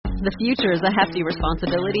The future is a hefty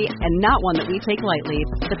responsibility and not one that we take lightly.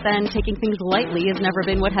 But then taking things lightly has never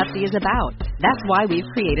been what Hefty is about. That's why we've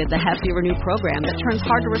created the Hefty Renew program that turns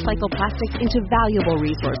hard-to-recycle plastics into valuable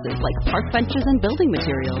resources like park benches and building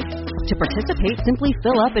materials. To participate, simply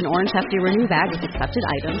fill up an orange Hefty Renew bag with accepted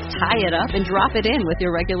items, tie it up, and drop it in with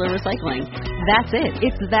your regular recycling. That's it.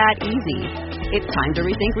 It's that easy. It's time to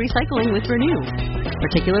rethink recycling with Renew.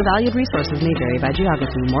 Particular valued resources may vary by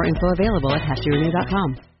geography. More info available at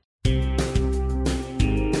heftyrenew.com.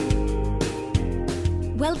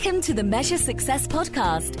 Welcome to the Measure Success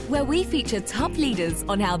podcast, where we feature top leaders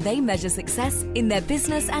on how they measure success in their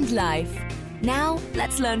business and life. Now,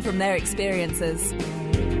 let's learn from their experiences.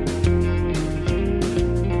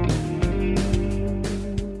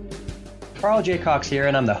 Carl J. Cox here,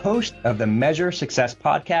 and I'm the host of the Measure Success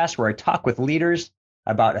podcast, where I talk with leaders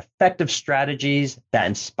about effective strategies that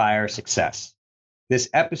inspire success. This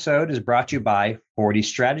episode is brought to you by 40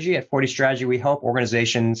 Strategy. At 40 Strategy, we help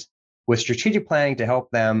organizations with strategic planning to help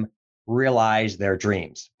them realize their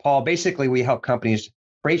dreams. Paul, basically, we help companies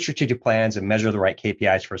create strategic plans and measure the right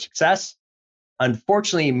KPIs for success.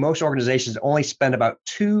 Unfortunately, most organizations only spend about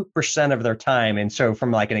 2% of their time. And so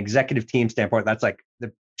from like an executive team standpoint, that's like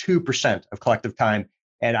the 2% of collective time.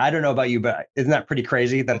 And I don't know about you, but isn't that pretty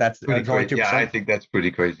crazy that's pretty only crazy. 2%? Yeah, I think that's pretty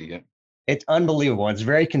crazy. Yeah. It's unbelievable. It's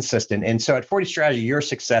very consistent. And so at 40 Strategy, your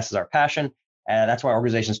success is our passion. And that's why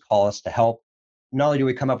organizations call us to help. Not only do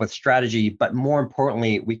we come up with strategy, but more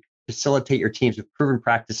importantly, we facilitate your teams with proven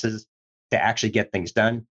practices to actually get things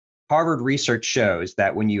done. Harvard research shows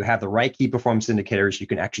that when you have the right key performance indicators, you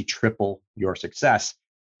can actually triple your success.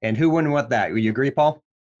 And who wouldn't want that? Would you agree, Paul?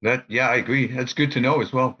 Yeah, I agree. That's good to know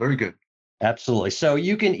as well. Very good. Absolutely. So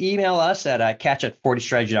you can email us at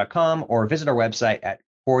catch@40strategy.com or visit our website at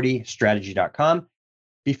 40strategy.com.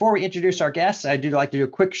 Before we introduce our guests, I do like to do a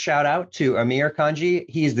quick shout out to Amir Kanji.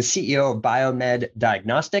 He is the CEO of Biomed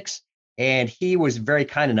Diagnostics, and he was very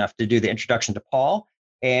kind enough to do the introduction to Paul,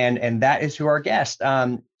 and that is who our guest.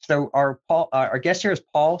 So our guest here is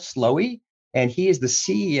Paul Slowey, and he is the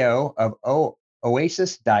CEO of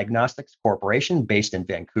Oasis Diagnostics Corporation based in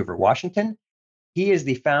Vancouver, Washington. He is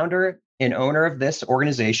the founder and owner of this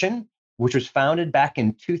organization, which was founded back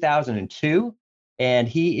in 2002. And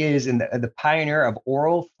he is the pioneer of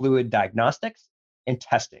oral fluid diagnostics and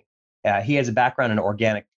testing. He has a background in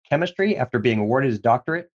organic chemistry after being awarded his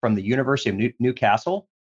doctorate from the University of Newcastle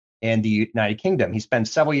in the United Kingdom. He spent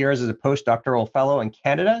several years as a postdoctoral fellow in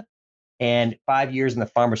Canada and 5 years in the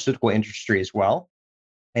pharmaceutical industry as well.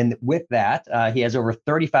 And with that, he has over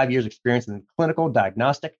 35 years experience in the clinical,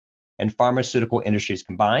 diagnostic, and pharmaceutical industries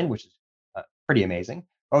combined, which is pretty amazing.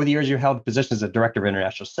 Over the years, you've held positions as Director of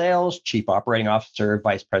International Sales, Chief Operating Officer,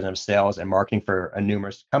 Vice President of Sales and Marketing for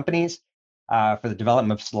numerous companies for the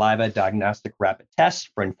development of saliva diagnostic rapid tests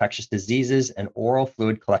for infectious diseases and oral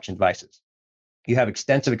fluid collection devices. You have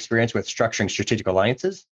extensive experience with structuring strategic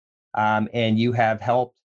alliances, and you have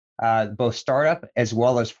helped both startup as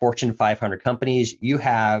well as Fortune 500 companies. You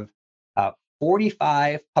have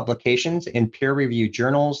 45 publications in peer-reviewed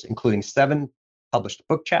journals, including 7 published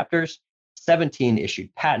book chapters, 17 issued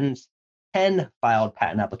patents, 10 filed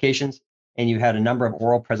patent applications, and you had a number of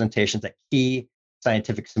oral presentations at key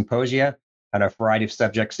scientific symposia on a variety of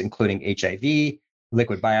subjects, including HIV,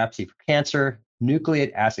 liquid biopsy for cancer,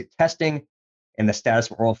 nucleic acid testing, and the status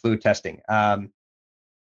of oral fluid testing.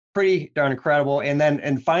 Pretty darn incredible.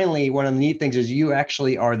 And finally, one of the neat things is you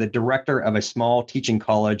actually are the director of a small teaching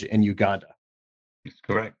college in Uganda. That's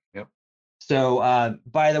correct. Yep. So,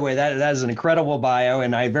 by the way, that is an incredible bio,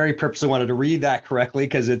 and I very purposely wanted to read that correctly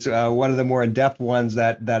because it's one of the more in-depth ones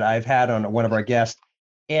that I've had on one of our guests.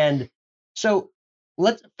 And so,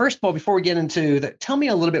 first of all, before we get into that, tell me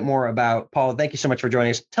a little bit more about, Paul, thank you so much for joining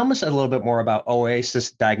us. Tell us a little bit more about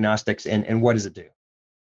Oasis Diagnostics and what does it do?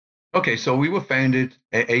 Okay, so we were founded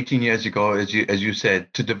 18 years ago, as you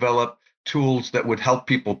said, to develop tools that would help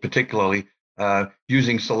people, particularly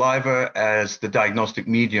using saliva as the diagnostic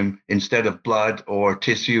medium instead of blood or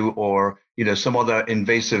tissue or some other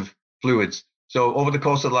invasive fluids. So over the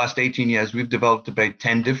course of the last 18 years, we've developed about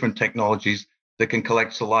 10 different technologies that can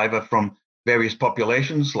collect saliva from various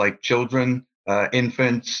populations like children,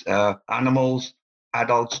 infants, animals,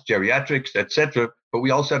 adults, geriatrics, etc. But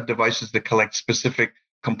we also have devices that collect specific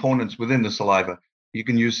components within the saliva. You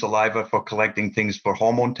can use saliva for collecting things for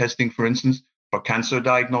hormone testing, for instance, for cancer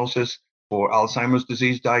diagnosis, for Alzheimer's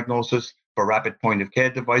disease diagnosis, for rapid point of care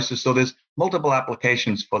devices. So there's multiple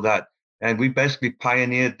applications for that. And we basically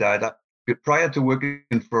pioneered that. Prior to working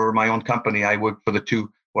for my own company, I worked for the two,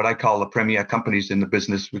 what I call the premier companies in the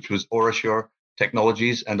business, which was OraSure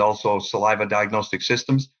Technologies and also Saliva Diagnostic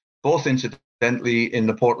Systems. Both, incidentally, coincidentally in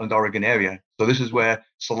the Portland, Oregon area. So this is where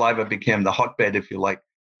saliva became the hotbed, if you like.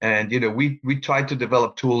 And, we tried to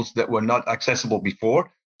develop tools that were not accessible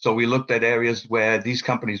before. So we looked at areas where these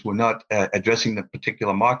companies were not addressing the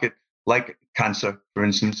particular market, like cancer, for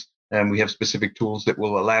instance. And we have specific tools that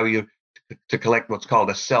will allow you to collect what's called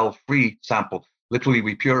a cell-free sample. Literally,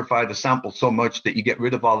 we purify the sample so much that you get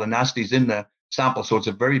rid of all the nasties in the sample. So it's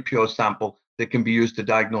a very pure sample that can be used to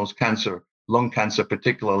diagnose cancer, lung cancer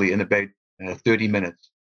particularly, in about 30 minutes.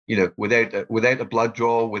 Without a blood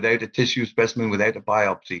draw, without a tissue specimen, without a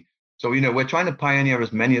biopsy. So, we're trying to pioneer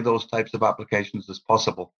as many of those types of applications as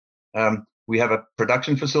possible. We have a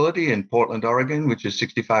production facility in Portland, Oregon, which is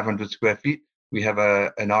 6,500 square feet. We have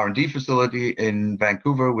an R&D facility in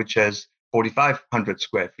Vancouver, which has 4,500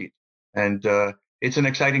 square feet. And it's an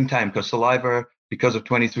exciting time because saliva, because of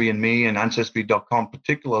 23andMe and Ancestry.com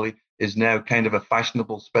particularly, is now kind of a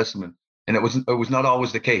fashionable specimen. And it was not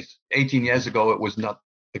always the case. 18 years ago, it was not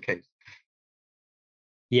the case.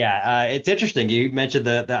 Yeah, it's interesting. You mentioned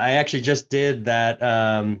that I actually just did that,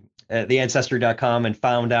 the Ancestry.com, and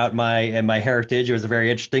found out my heritage. It was very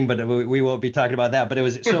interesting, but we won't be talking about that. But it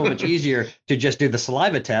was so much easier to just do the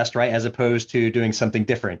saliva test, right, as opposed to doing something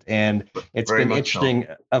different. And it's very been interesting.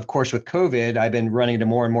 So. Of course, with COVID, I've been running into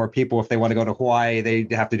more and more people. If they want to go to Hawaii, they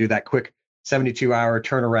have to do that quick 72-hour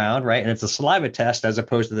turnaround, right? And it's a saliva test as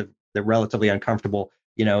opposed to the relatively uncomfortable,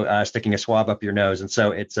 sticking a swab up your nose. And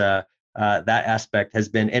so it's that aspect has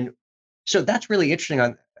been, and so that's really interesting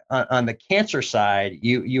on the cancer side.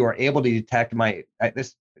 You are able to detect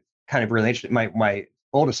this kind of really interesting. My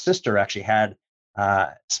oldest sister actually had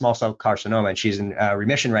small cell carcinoma, and she's in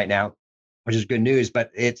remission right now, which is good news.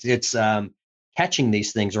 But it's catching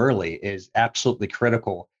these things early is absolutely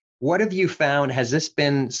critical. What have you found? Has this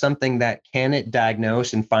been something that can it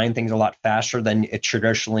diagnose and find things a lot faster than it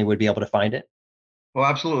traditionally would be able to find it? Well,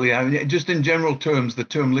 absolutely. I mean, just in general terms, the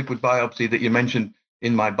term liquid biopsy that you mentioned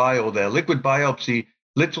in my bio there, liquid biopsy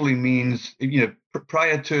literally means,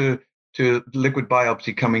 prior to liquid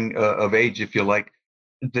biopsy coming of age, if you like,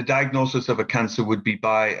 the diagnosis of a cancer would be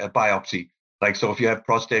by a biopsy. Like, so if you have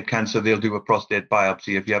prostate cancer, they'll do a prostate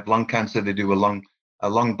biopsy. If you have lung cancer, they do a lung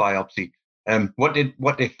biopsy.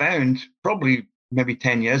 What they found probably maybe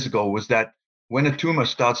 10 years ago was that when a tumor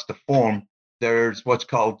starts to form, there's what's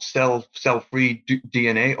called cell-free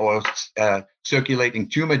DNA or circulating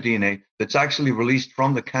tumor DNA that's actually released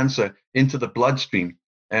from the cancer into the bloodstream.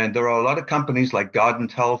 And there are a lot of companies like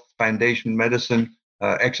Guardant Health, Foundation Medicine,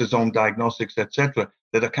 Exosome Diagnostics, etc.,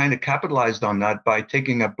 that are kind of capitalized on that by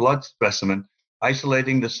taking a blood specimen,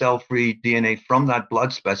 isolating the cell-free DNA from that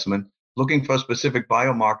blood specimen, looking for specific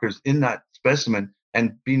biomarkers in that specimen,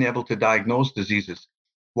 and being able to diagnose diseases.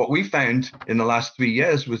 What we found in the last 3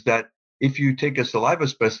 years was that if you take a saliva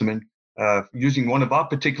specimen using one of our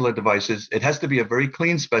particular devices, it has to be a very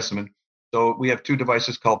clean specimen. So we have two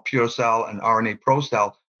devices called PureCell and RNA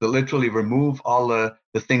ProCell that literally remove all the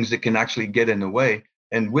things that can actually get in the way.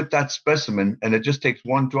 And with that specimen, and it just takes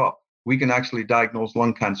one drop, we can actually diagnose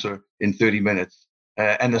lung cancer in 30 minutes.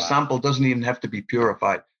 And the sample doesn't even have to be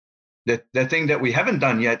purified. The thing that we haven't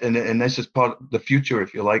done yet, and this is part of the future,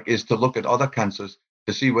 if you like, is to look at other cancers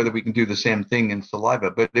to see whether we can do the same thing in saliva.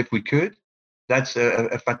 But if we could, that's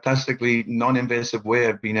a fantastically non-invasive way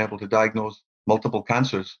of being able to diagnose multiple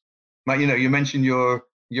cancers. You mentioned your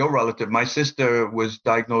relative. My sister was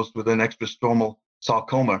diagnosed with an extrastromal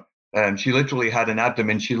sarcoma. She literally had an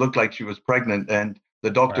abdomen. She looked like she was pregnant, and the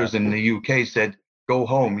doctors in the UK said, "Go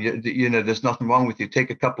home. There's nothing wrong with you. Take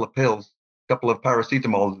a couple of pills, a couple of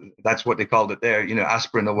paracetamol." That's what they called it there,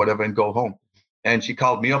 aspirin or whatever, and go home. And she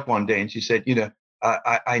called me up one day and she said,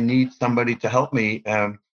 I need somebody to help me.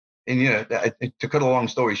 To cut a long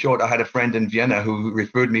story short, I had a friend in Vienna who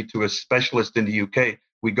referred me to a specialist in the UK.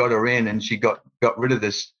 We got her in, and she got rid of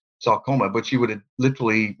this sarcoma, but she would have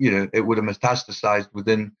literally, it would have metastasized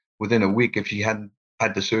within a week if she hadn't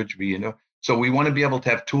had the surgery, So we want to be able to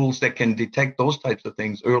have tools that can detect those types of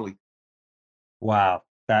things early. Wow,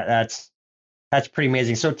 that's pretty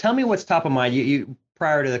amazing. So tell me what's top of mind. You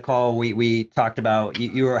prior to the call, we talked about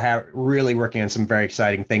you are really working on some very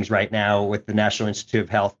exciting things right now with the National Institute of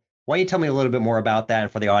Health. Why don't you tell me a little bit more about that,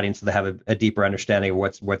 and for the audience to have a deeper understanding of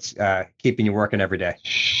what's keeping you working every day?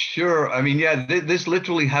 Sure. I mean, this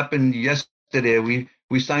literally happened yesterday.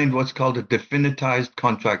 We signed what's called a definitized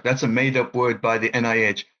contract. That's a made-up word by the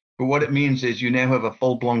NIH. But what it means is you now have a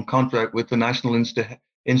full-blown contract with the National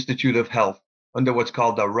Institute of Health under what's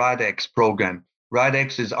called the RADx program.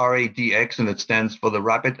 RADx is RADx, and it stands for the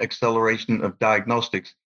Rapid Acceleration of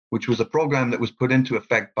Diagnostics, which was a program that was put into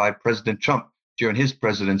effect by President Trump during his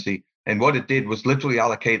presidency. And what it did was literally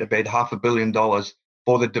allocate about $500 million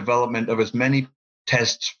for the development of as many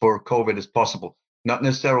tests for COVID as possible. Not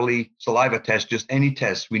necessarily saliva tests, just any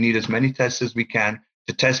tests. We need as many tests as we can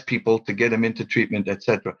to test people, to get them into treatment,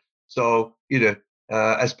 etc. So,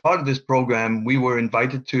 as part of this program, we were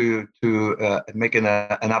invited to make an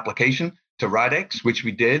application to RADx, which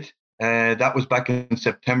we did. That was back in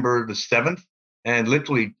September the 7th. And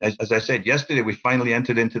literally, as I said yesterday, we finally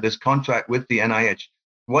entered into this contract with the NIH.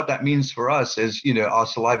 What that means for us is, our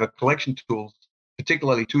saliva collection tools,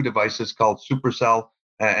 particularly two devices called SuperCell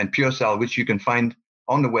and PureCell, which you can find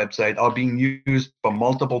on the website, are being used for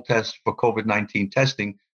multiple tests for COVID-19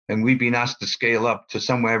 testing. And we've been asked to scale up to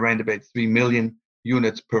somewhere around about 3 million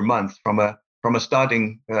units per month from a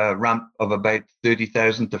starting ramp of about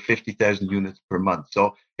 30,000 to 50,000 units per month.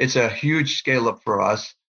 So it's a huge scale up for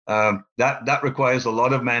us. That requires a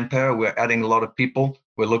lot of manpower. We're adding a lot of people.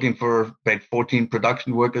 We're looking for about 14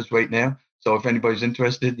 production workers right now. So if anybody's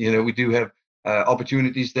interested, we do have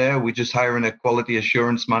opportunities there. We're just hiring a quality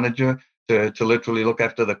assurance manager to literally look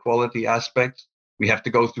after the quality aspects. We have to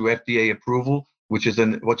go through FDA approval, which is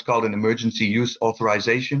what's called an emergency use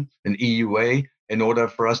authorization, an EUA, in order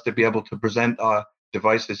for us to be able to present our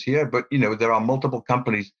devices here. But, there are multiple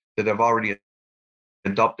companies that have already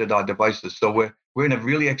adopted our devices. So we're in a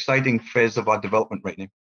really exciting phase of our development right now.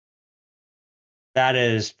 That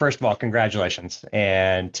is, first of all, congratulations,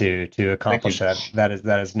 and to accomplish that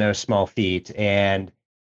is no small feat. And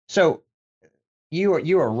so you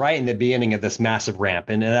are right in the beginning of this massive ramp,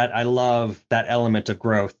 and that I love that element of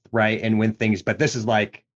growth, right? And when things, but this is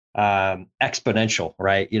like exponential,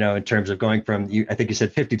 right? In terms of going from I think you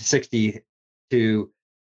said 50 to 60 to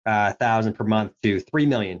 1,000 per month to 3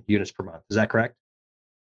 million units per month. Is that correct?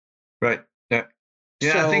 Right. Yeah.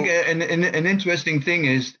 Yeah. So, I think an interesting thing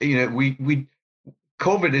is, we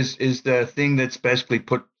COVID is the thing that's basically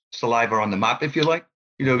put saliva on the map, if you like.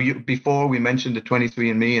 Before we mentioned the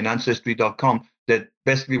 23andMe and Ancestry.com, that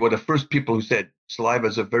basically were the first people who said saliva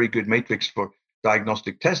is a very good matrix for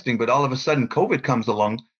diagnostic testing. But all of a sudden, COVID comes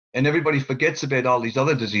along, and everybody forgets about all these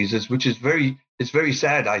other diseases, which is it's very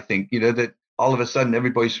sad, I think, that all of a sudden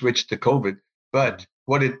everybody switched to COVID. But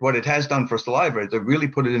what it has done for saliva is it really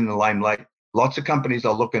put it in the limelight. Lots of companies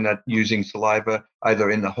are looking at using saliva either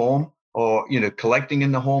in the home or, collecting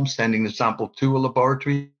in the home, sending the sample to a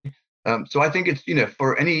laboratory. So I think it's,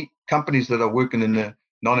 for any companies that are working in the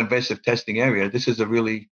non-invasive testing area, this is a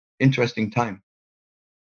really interesting time.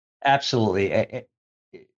 Absolutely.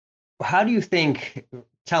 How do you think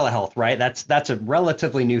telehealth, right? That's a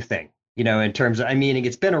relatively new thing, in terms of,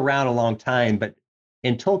 it's been around a long time, but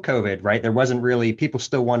until COVID, right, there wasn't really, people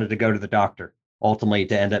still wanted to go to the doctor ultimately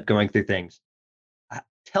to end up going through things.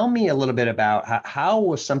 Tell me a little bit about how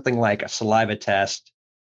was something like a saliva test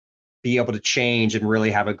be able to change and really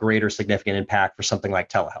have a greater significant impact for something like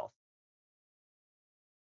telehealth?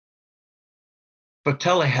 For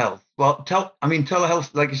telehealth, well,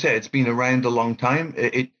 telehealth, like you said, it's been around a long time.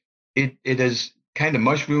 It has kind of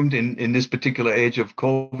mushroomed in this particular age of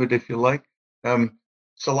COVID, if you like.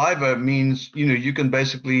 Saliva means, you can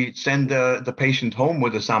basically send the patient home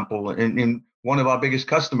with a sample. And one of our biggest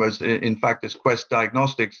customers, in fact, is Quest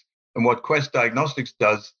Diagnostics. And what Quest Diagnostics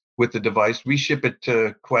does with the device, we ship it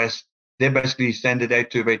to Quest. They basically send it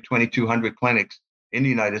out to about 2,200 clinics in the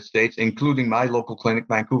United States, including my local clinic,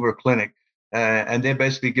 Vancouver Clinic. And they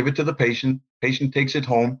basically give it to the patient. Patient takes it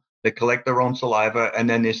home. They collect their own saliva, and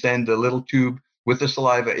then they send a little tube with the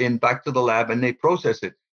saliva in back to the lab, and they process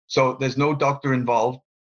it. So there's no doctor involved.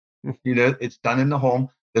 It's done in the home.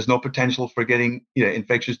 There's no potential for getting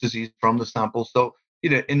infectious disease from the sample. So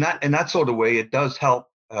in that sort of way, it does help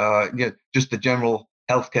just the general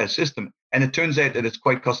healthcare system. And it turns out that it's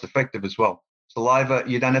quite cost effective as well. Saliva,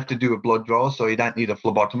 you don't have to do a blood draw, so you don't need a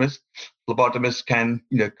phlebotomist. Phlebotomists can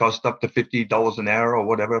cost up to $50 an hour or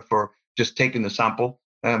whatever for just taking the sample.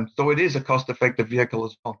 So it is a cost effective vehicle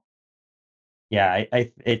as well. Yeah,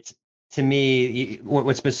 it's, to me,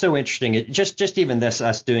 what's been so interesting, just even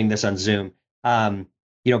us doing this on Zoom,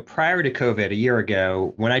 prior to COVID a year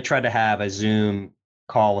ago, when I tried to have a Zoom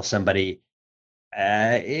call with somebody,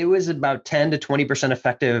 it was about 10 to 20%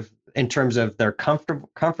 effective in terms of their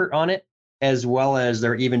comfort on it, as well as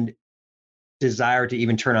their even desire to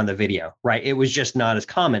even turn on the video, right? It was just not as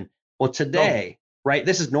common. Well, today, right,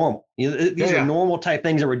 this is normal. These are normal type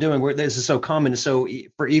things that we're doing. Where this is so common. So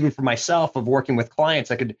for myself of working with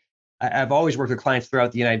clients, I've always worked with clients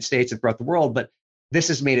throughout the United States and throughout the world, but this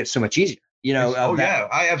has made it so much easier.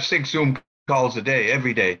 I have 6 Zoom calls a day,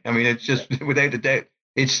 every day. It's just without a doubt.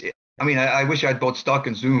 I wish I'd bought stock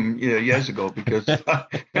in Zoom years ago because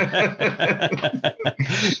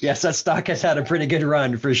yes, that stock has had a pretty good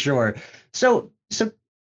run for sure. So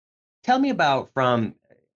tell me about from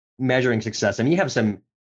measuring success. I mean, you have some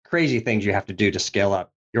crazy things you have to do to scale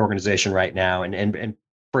up your organization right now. And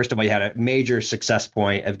first of all, you had a major success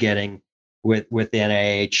point of getting with the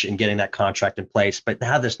NIH and getting that contract in place. But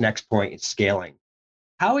now this next point is scaling.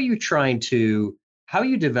 How are you how are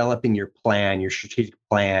you developing your plan, your strategic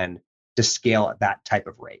plan to scale at that type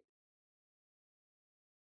of rate?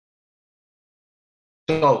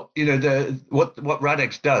 So, what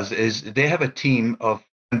Radex does is they have a team of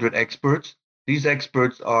 100 experts. These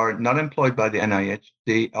experts are not employed by the NIH.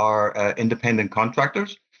 They are independent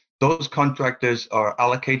contractors. Those contractors are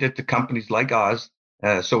allocated to companies like ours.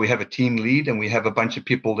 So we have a team lead, and we have a bunch of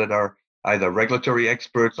people that are either regulatory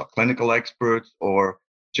experts or clinical experts or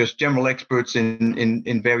just general experts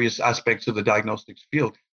in various aspects of the diagnostics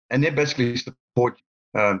field. And they basically support.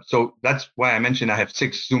 So that's why I mentioned I have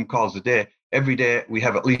 6 Zoom calls a day. Every day we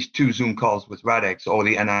have at least 2 Zoom calls with Radex or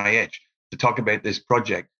the NIH to talk about this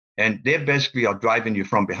project. And they basically are driving you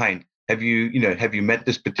from behind. Have you met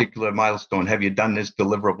this particular milestone? Have you done this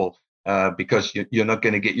deliverable? Because you're not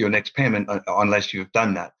going to get your next payment unless you've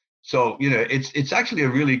done that. So, it's actually a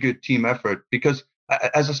really good team effort because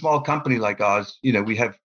as a small company like ours, we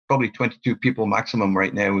have probably 22 people maximum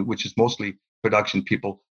right now, which is mostly production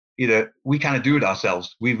people. We kind of do it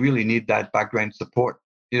ourselves. We really need that background support.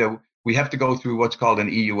 We have to go through what's called an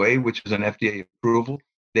EUA, which is an FDA approval.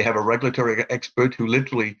 They have a regulatory expert who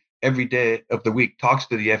literally every day of the week talks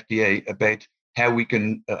to the FDA about how we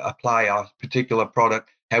can apply our particular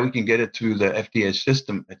product, how we can get it through the FDA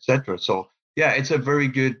system, etc. So yeah, it's a very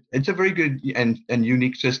good and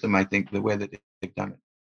unique system, I think, the way that they've done it.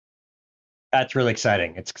 That's really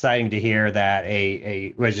exciting. It's exciting to hear that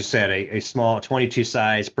as you said, a small 22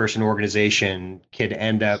 size person organization could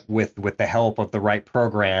end up with the help of the right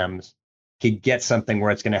programs, could get something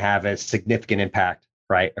where it's going to have a significant impact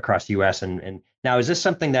right across the U.S. And now, is this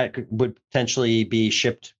something that would potentially be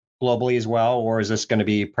shipped globally as well, or is this going to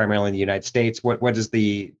be primarily in the United States?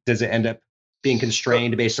 Does it end up being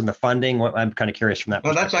constrained based on the funding? I'm kind of curious from that.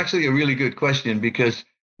 Well, that's actually a really good question because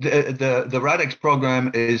the Radex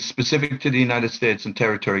program is specific to the United States and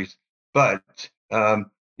territories, but and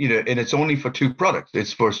it's only for 2 products.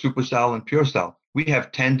 It's for SuperCell and PureCell. We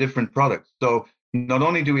have 10 different products. So not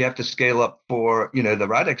only do we have to scale up for the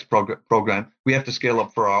Radex program, we have to scale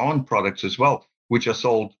up for our own products as well, which are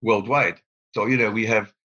sold worldwide. So we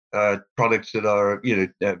have products that are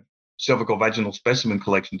cervical vaginal specimen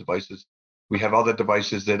collection devices. We have other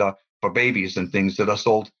devices that are for babies and things that are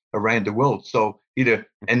sold around the world. So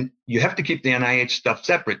and you have to keep the NIH stuff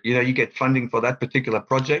separate. You get funding for that particular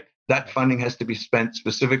project. That funding has to be spent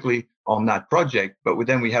specifically on that project. But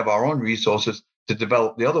then we have our own resources to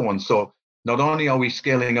develop the other ones. So not only are we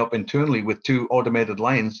scaling up internally with 2 automated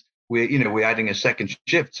lines, we're adding a second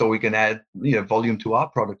shift so we can add volume to our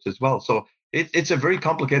products as well. So it's a very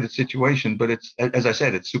complicated situation, but it's, as I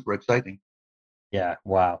said, it's super exciting. Yeah.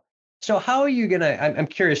 Wow. So how are you gonna? I'm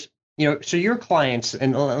curious. So your clients,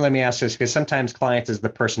 and let me ask this because sometimes clients is the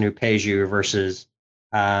person who pays you versus,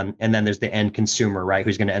 and then there's the end consumer, right?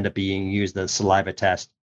 Who's going to end up being used the saliva test.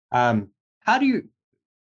 How are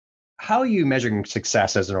you measuring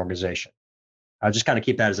success as an organization? I'll just kind of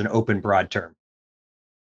keep that as an open, broad term.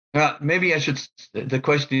 Maybe I should. The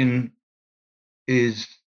question is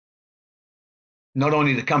not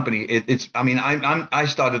only the company. I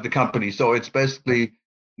started the company, so it's basically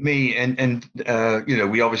me and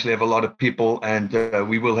we obviously have a lot of people, and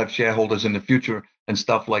we will have shareholders in the future and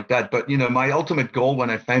stuff like that. But my ultimate goal when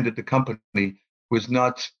I founded the company was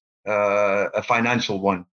not a financial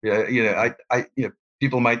one.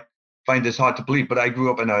 People might find this hard to believe, but I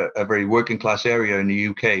grew up in a very working class area in the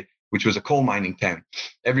UK, which was a coal mining town.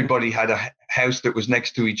 Everybody had a house that was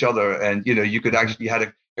next to each other, and you could actually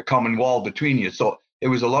had a common wall between you. So it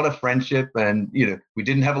was a lot of friendship, and we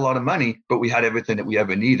didn't have a lot of money, but we had everything that we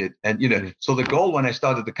ever needed. And so the goal when I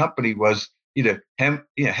started the company was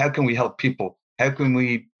how can we help people? How can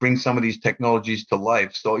we bring some of these technologies to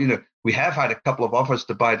life? So we have had a couple of offers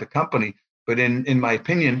to buy the company, but in my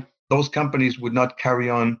opinion, those companies would not carry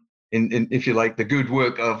on in if you like the good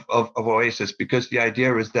work of Oasis, because the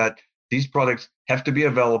idea is that these products have to be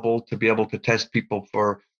available to be able to test people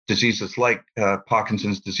for diseases like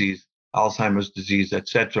Parkinson's disease, Alzheimer's disease,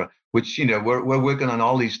 etc. Which we're working on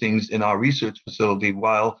all these things in our research facility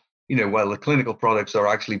while the clinical products are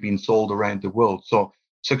actually being sold around the world. So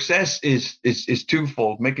success is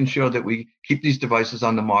twofold: making sure that we keep these devices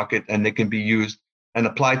on the market and they can be used and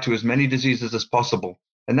applied to as many diseases as possible.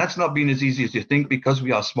 And that's not been as easy as you think, because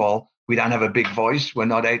we are small. We don't have a big voice. We're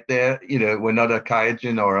not out there. We're not a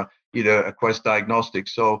QIAGEN or a Quest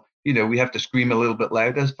Diagnostics. So we have to scream a little bit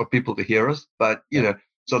louder for people to hear us. But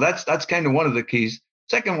So that's kind of one of the keys.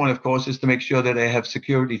 Second one, of course, is to make sure that I have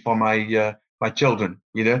security for my children,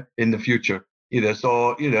 in the future.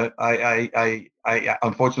 So I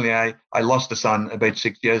unfortunately I lost a son about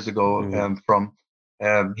 6 years ago. From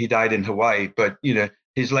he died in Hawaii, but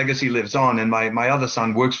his legacy lives on, and my other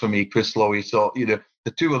son works for me, Chris Lowy. So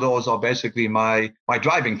the two of those are basically my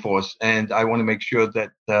driving force, and I want to make sure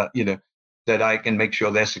that that I can make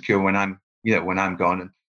sure they're secure when I'm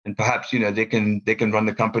gone, and perhaps they can run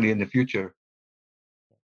the company in the future.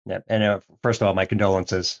 Yeah, and first of all, my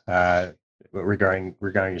condolences regarding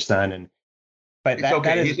your son, but it's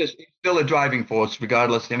okay. He's still a driving force,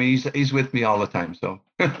 regardless. I mean, he's with me all the time. So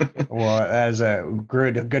well, as a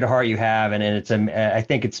good heart you have, and it's I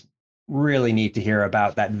think it's really neat to hear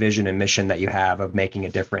about that vision and mission that you have of making a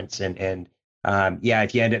difference. And yeah,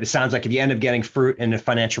 if you it sounds like if you end up getting fruit and the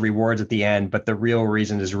financial rewards at the end, but the real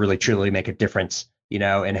reason is really truly make a difference,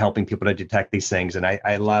 in helping people to detect these things. And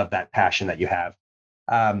I love that passion that you have.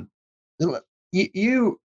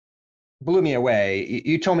 You blew me away.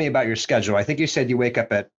 You told me about your schedule. I think you said you wake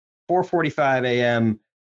up at 4:45 a.m.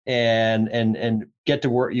 and get to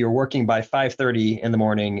work. You're working by 5:30 in the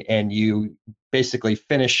morning, and you basically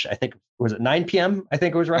finish. I think was it 9 p.m. I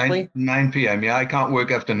think it was roughly 9 p.m. Yeah, I can't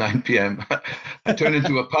work after 9 p.m. I turn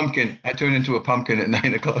into a pumpkin. I turn into a pumpkin at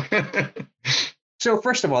 9 o'clock. So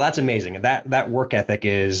first of all, that's amazing. That work ethic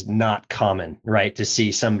is not common, right? To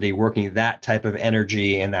see somebody working that type of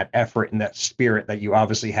energy and that effort and that spirit that you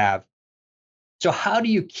obviously have. So how do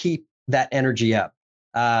you keep that energy up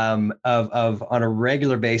of on a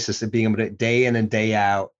regular basis of being able to day in and day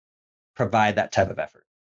out provide that type of effort?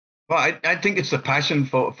 Well, I think it's the passion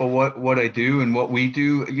for what I do and what we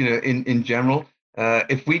do, in general.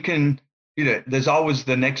 If we can, there's always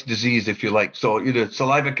the next disease, if you like. So,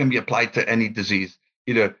 saliva can be applied to any disease.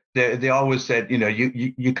 They always said,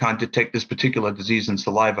 you can't detect this particular disease in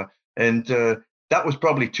saliva. And that was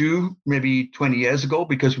probably maybe 20 years ago,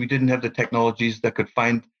 because we didn't have the technologies that could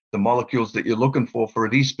find the molecules that you're looking for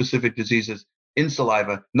these specific diseases in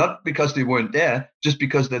saliva, not because they weren't there, just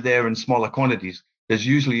because they're there in smaller quantities. There's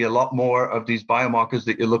usually a lot more of these biomarkers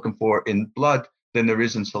that you're looking for in blood than there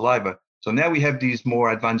is in saliva. So now we have these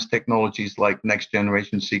more advanced technologies like next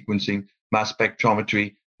generation sequencing, mass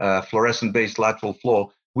spectrometry, fluorescent-based lateral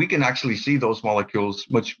flow. We can actually see those molecules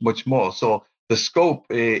much more. So the scope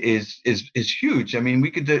is huge. I mean,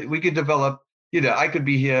 we could develop. I could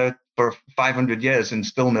be here for 500 years and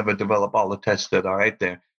still never develop all the tests that are out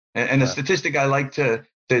there. And a statistic I like to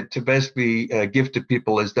basically give to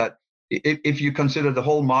people is that if you consider the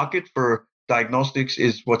whole market for diagnostics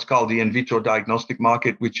is what's called the in vitro diagnostic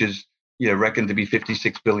market, which is reckoned to be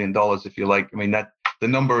 $56 billion, if you like. I mean, that the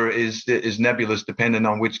number is nebulous depending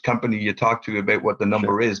on which company you talk to about what the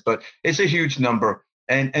number is, but it's a huge number.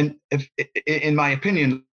 And if, in my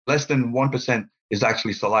opinion, less than 1% is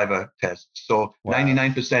actually saliva tests. So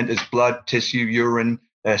 99% is blood, tissue, urine,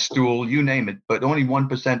 stool, you name it, but only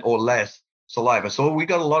 1% or less saliva. So we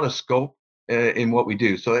got a lot of scope in what we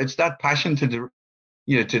do. So it's that passion to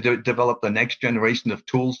develop the next generation of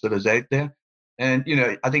tools that is out there. And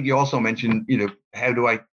I think you also mentioned how do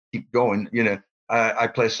I keep going? I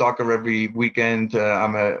play soccer every weekend.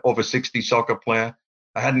 I'm a over 60 soccer player.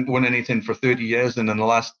 I hadn't won anything for 30 years, and in the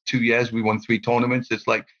last 2 years we won 3 tournaments. It's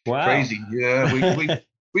like crazy. Yeah,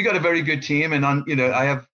 we got a very good team, and I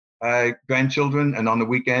have grandchildren, and on the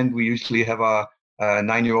weekend we usually have our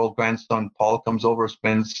 9-year-old grandson Paul comes over,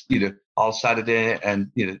 spends all Saturday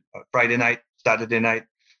and Friday night, Saturday night,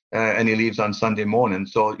 and he leaves on Sunday morning.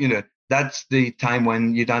 So that's the time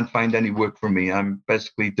when you don't find any work for me. I'm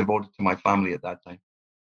basically devoted to my family at that time.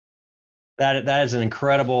 That is an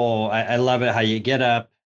incredible. I love it how you get up,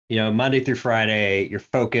 Monday through Friday, you're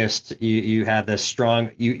focused. You have this strong.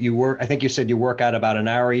 You work. I think you said you work out about an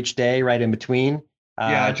hour each day, right in between.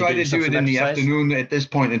 Yeah, I try to do it in the afternoon at this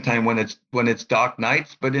point in time when it's dark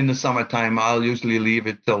nights. But in the summertime, I'll usually leave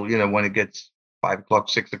it till when it gets 5 o'clock,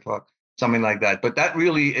 6 o'clock, something like that. But that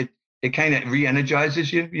really it kind of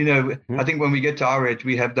re-energizes you. Mm-hmm. I think when we get to our age,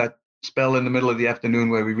 we have that spell in the middle of the afternoon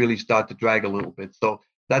where we really start to drag a little bit. So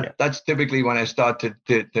that's typically when I start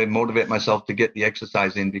to motivate myself to get the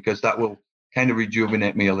exercise in, because that will kind of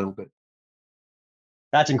rejuvenate me a little bit.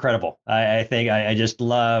 That's incredible. I think I just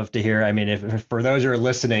love to hear. I mean, if for those who are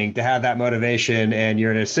listening, to have that motivation, and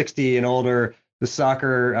you're at a 60 and older, the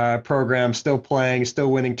soccer program, still playing, still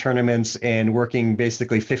winning tournaments, and working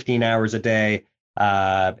basically 15 hours a day,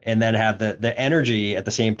 and then have the energy at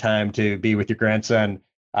the same time to be with your grandson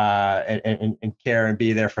and care and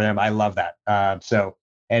be there for them. I love that. So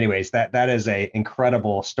anyways, that is a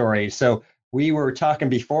incredible story. So we were talking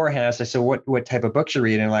beforehand. I said, so what type of books you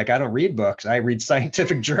read? And like, I don't read books. I read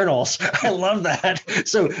scientific journals. I love that.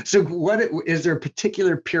 So what is there a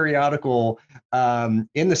particular periodical in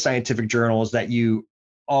the scientific journals that you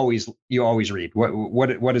always read?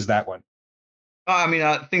 What is that one? I mean,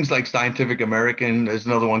 things like Scientific American. There's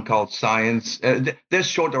another one called Science. There's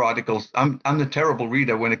shorter articles. I'm the terrible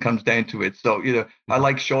reader when it comes down to it. So, I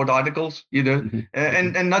like short articles,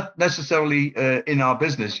 and not necessarily in our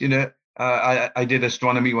business. I did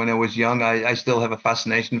astronomy when I was young. I still have a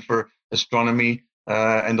fascination for astronomy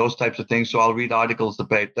and those types of things. So I'll read articles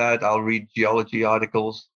about that. I'll read geology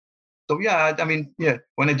articles. So, yeah, I mean,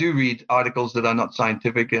 when I do read articles that are not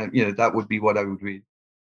scientific, that would be what I would read.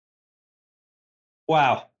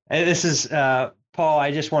 Wow. This is Paul.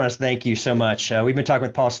 I just want to thank you so much. We've been talking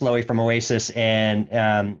with Paul Slowey from Oasis,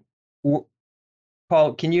 and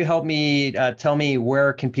Paul, can you help me tell me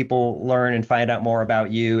where can people learn and find out more about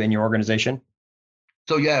you and your organization?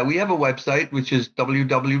 So yeah, we have a website which is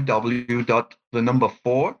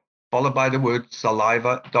www.4 followed by the word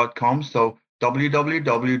saliva.com. So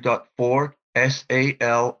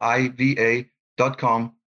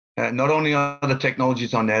www.4saliva.com. Not only are the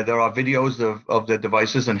technologies on there, there are videos of the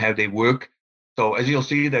devices and how they work. So as you'll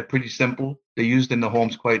see, they're pretty simple. They're used in the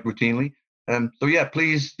homes quite routinely. So yeah,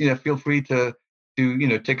 please, feel free to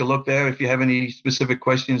take a look there. If you have any specific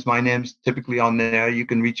questions, my name's typically on there. You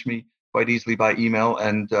can reach me quite easily by email,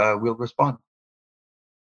 and we'll respond.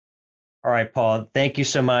 All right, Paul, thank you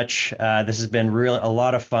so much. This has been a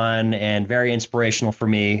lot of fun and very inspirational for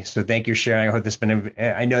me. So thank you for sharing. I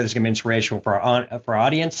know this is going to be inspirational for our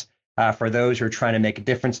audience, for those who are trying to make a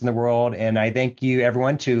difference in the world. And I thank you,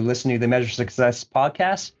 everyone, to listen to the Measure Success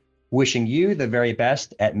podcast, wishing you the very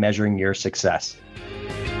best at measuring your success.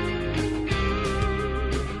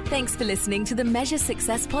 Thanks for listening to the Measure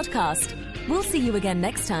Success podcast. We'll see you again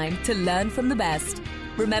next time to learn from the best.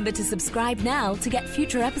 Remember to subscribe now to get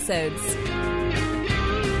future episodes.